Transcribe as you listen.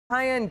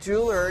High-end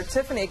jeweler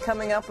Tiffany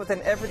coming up with an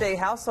everyday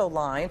household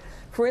line.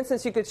 For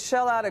instance, you could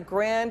shell out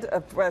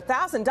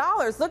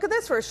 $1,000. Look at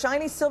this for a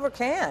shiny silver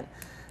can.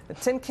 A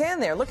tin can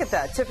there. Look at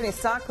that. Tiffany's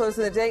stock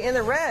closing the day in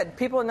the red.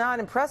 People are not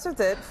impressed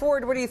with it.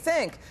 Ford, what do you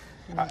think?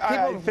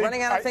 People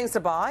running out of things to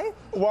buy?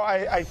 Well,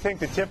 I think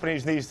that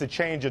Tiffany's needs to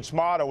change its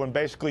motto and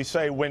basically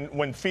say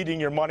when feeding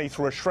your money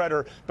through a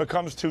shredder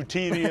becomes too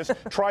tedious,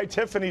 try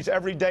Tiffany's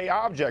everyday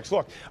objects.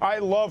 Look, I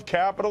love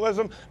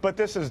capitalism, but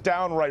this is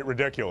downright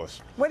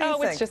ridiculous. What do you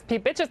think?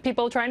 It's just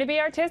people trying to be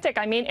artistic.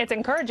 I mean, it's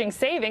encouraging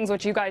savings,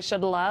 which you guys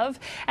should love.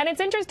 And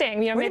it's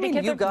interesting. You know, what maybe do you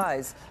mean, kids you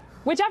guys?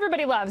 Which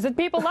everybody loves.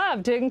 People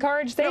love to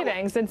encourage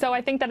savings. And so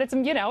I think that it's,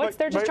 you know,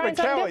 they're just trying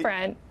something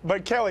different.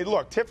 But Kelly,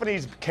 look,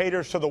 Tiffany's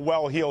caters to the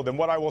well-heeled. And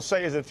what I will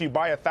say is if you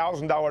buy a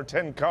 $1,000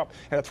 tin cup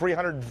and a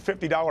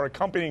 $350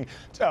 accompanying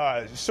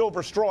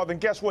silver straw, then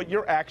guess what?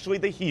 You're actually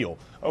the heel.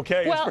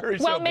 Okay? Well, it's very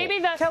simple. maybe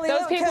those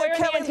people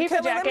wearing the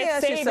Antifa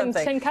jackets save in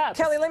tin cups.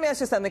 Kelly, let me ask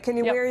you something. Can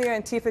you wear your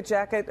Antifa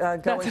jacket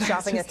going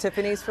shopping at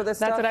Tiffany's for this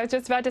stuff? That's what I was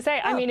just about to say.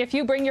 I mean, if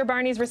you bring your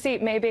Barney's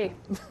receipt, maybe.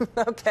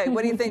 Okay.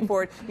 What do you think,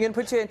 Ford? You going to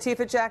put your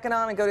Antifa jacket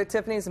on and go to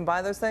Tiffany's and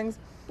buy those things?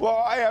 Well,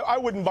 I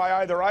wouldn't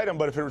buy either item,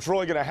 but if it was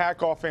really going to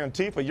hack off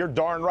Antifa, you're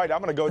darn right. I'm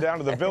going to go down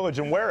to the village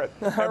and wear it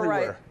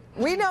everywhere. Right.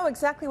 We know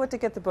exactly what to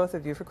get the both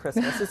of you for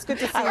Christmas. It's good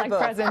to see you both. I like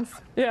presents.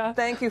 Yeah.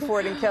 Thank you,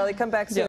 Ford and Kelly. Come back soon.